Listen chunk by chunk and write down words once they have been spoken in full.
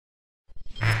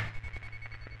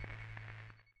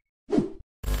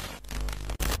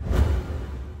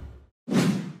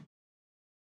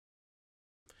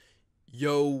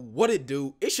Yo, what it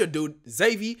do? It's your dude,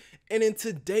 Xavyy, and in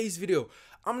today's video,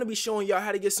 I'm gonna be showing y'all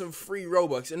how to get some free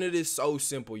Robux, and it is so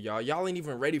simple, y'all. Y'all ain't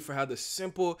even ready for how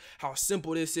simple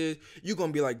this is. You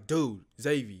gonna be like, dude,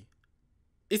 Xavyy.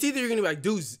 It's either you're gonna be like,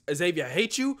 dude, Xavyy, I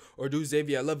hate you, or dude,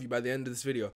 Xavyy, I love you by the end of this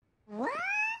video. What?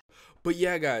 But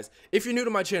yeah, guys, if you're new to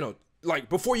my channel, like,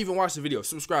 before you even watch the video,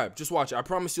 subscribe. Just watch it. I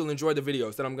promise you'll enjoy the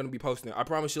videos that I'm going to be posting. I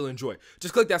promise you'll enjoy.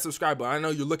 Just click that subscribe button. I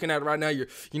know you're looking at it right now. You're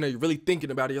really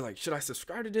thinking about it. You're like, should I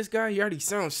subscribe to this guy? He already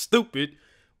sounds stupid.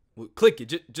 Well, click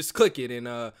it. Just click it. And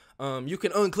you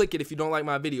can unclick it if you don't like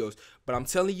my videos. But I'm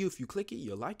telling you, if you click it,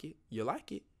 you'll like it. You'll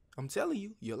like it. I'm telling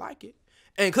you, you'll like it.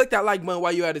 And click that like button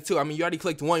while you're at it, too. I mean, you already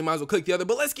clicked one. You might as well click the other.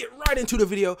 But let's get right into the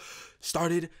video.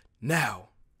 Started now.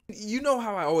 You know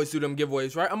how I always do them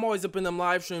giveaways, right? I'm always up in them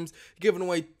live streams giving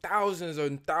away thousands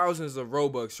and thousands of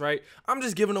Robux, right? I'm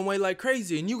just giving away like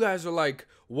crazy. And you guys are like,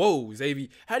 whoa, Xavyy,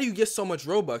 how do you get so much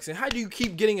Robux? And how do you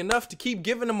keep getting enough to keep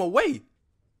giving them away?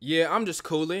 Yeah, I'm just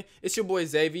cooling. It's your boy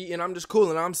Xavyy, and I'm just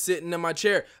cooling. I'm sitting in my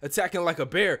chair, attacking like a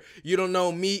bear. You don't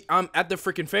know me. I'm at the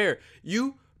freaking fair.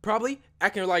 You probably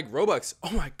acting like Robux.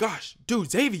 Oh my gosh, dude,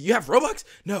 Xavyy, you have Robux?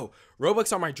 No,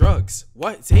 Robux are my drugs.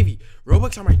 What, Xavyy?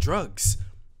 Robux are my drugs.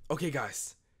 Okay,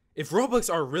 guys, if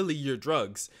Robux are really your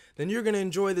drugs, then you're going to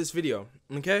enjoy this video,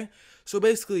 okay? So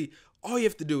basically, all you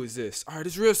have to do is this. All right,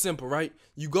 it's real simple, right?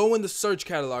 You go in the search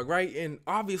catalog, right? And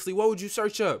obviously, what would you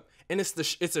search up? And it's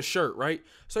a shirt, right?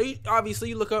 So obviously,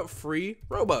 you look up free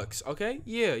Robux, okay?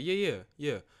 Yeah.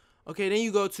 Okay, then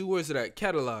you go to, where's it at?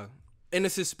 Catalog. And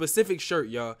it's a specific shirt,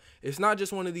 y'all. It's not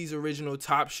just one of these original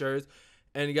top shirts.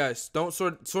 And guys, don't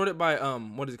sort it by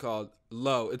what is it called?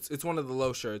 Low. It's one of the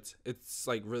low shirts. It's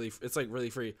like really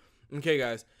free. Okay,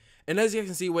 guys. And as you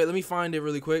can see, wait, let me find it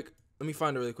really quick.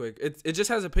 It just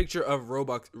has a picture of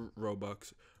Robux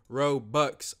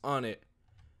on it.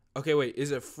 Okay, wait,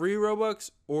 is it free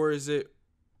Robux or is it?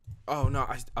 Oh no,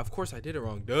 of course I did it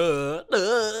wrong. Duh.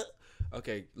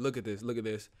 Okay, look at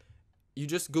this. You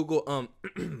just Google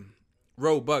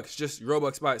Robux, just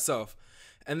Robux by itself.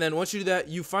 And then once you do that,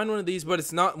 you find one of these, but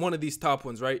it's not one of these top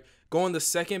ones, right? Go on the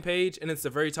second page, and it's the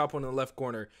very top one in the left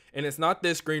corner. And it's not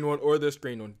this green one or this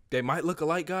green one. They might look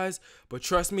alike, guys, but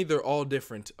trust me, they're all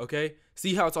different, okay?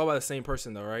 See how it's all by the same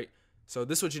person, though, right? So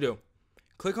this is what you do.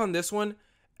 Click on this one,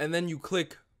 and then you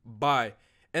click buy.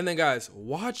 And then, guys,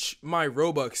 watch my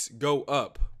Robux go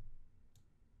up.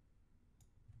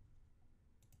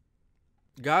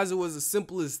 Guys, it was as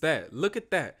simple as that. Look at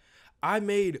that. I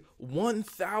made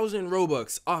 1,000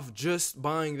 Robux off just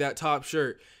buying that top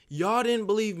shirt. Y'all didn't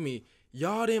believe me.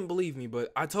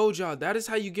 But I told y'all that is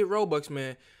how you get Robux,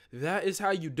 man. That is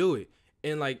how you do it.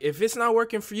 And like, if it's not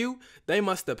working for you, they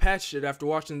must have patched it after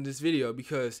watching this video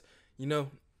because, you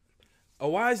know, a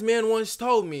wise man once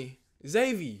told me,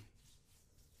 Xavyy,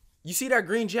 you see that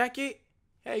green jacket?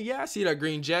 Hey, yeah, I see that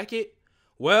green jacket.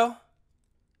 Well,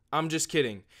 I'm just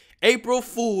kidding. April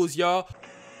Fools, y'all.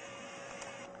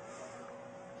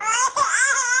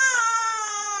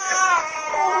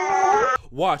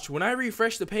 Watch, when I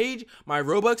refresh the page, my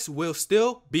Robux will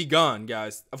still be gone,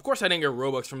 guys. Of course I didn't get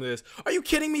Robux from this. Are you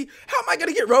kidding me? How am I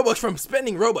gonna get Robux from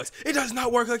spending Robux? It does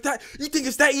not work like that. You think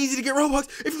it's that easy to get Robux?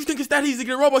 If you think it's that easy to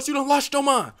get Robux, you done lost your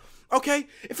mind. Okay?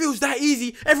 If it was that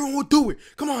easy, everyone would do it.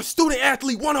 Come on, student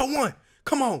athlete 101.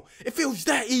 Come on. If it was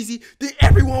that easy, then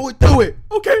everyone would do it.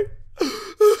 Okay? If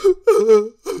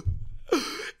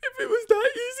it was that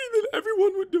easy, then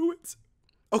everyone would do it.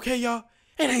 Okay, y'all?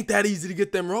 It ain't that easy to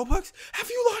get them Robux. Have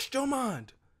you lost your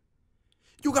mind?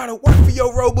 You gotta work for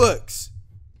your Robux.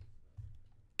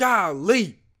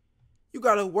 Golly. You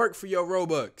gotta work for your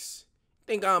Robux.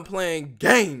 Think I'm playing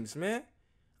games, man.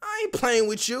 I ain't playing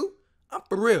with you. I'm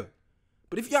for real.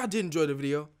 But if y'all did enjoy the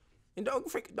video, and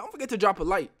don't forget to drop a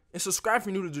like and subscribe if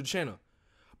you're new to the channel.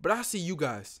 But I'll see you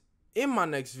guys in my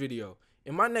next video.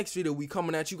 In my next video, we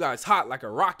coming at you guys hot like a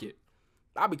rocket.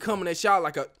 I'll be coming at y'all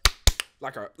like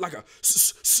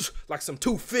some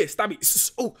two fists. I be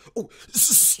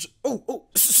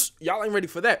y'all ain't ready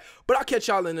for that. But I'll catch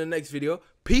y'all in the next video.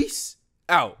 Peace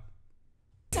out.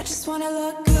 I just wanna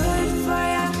look good for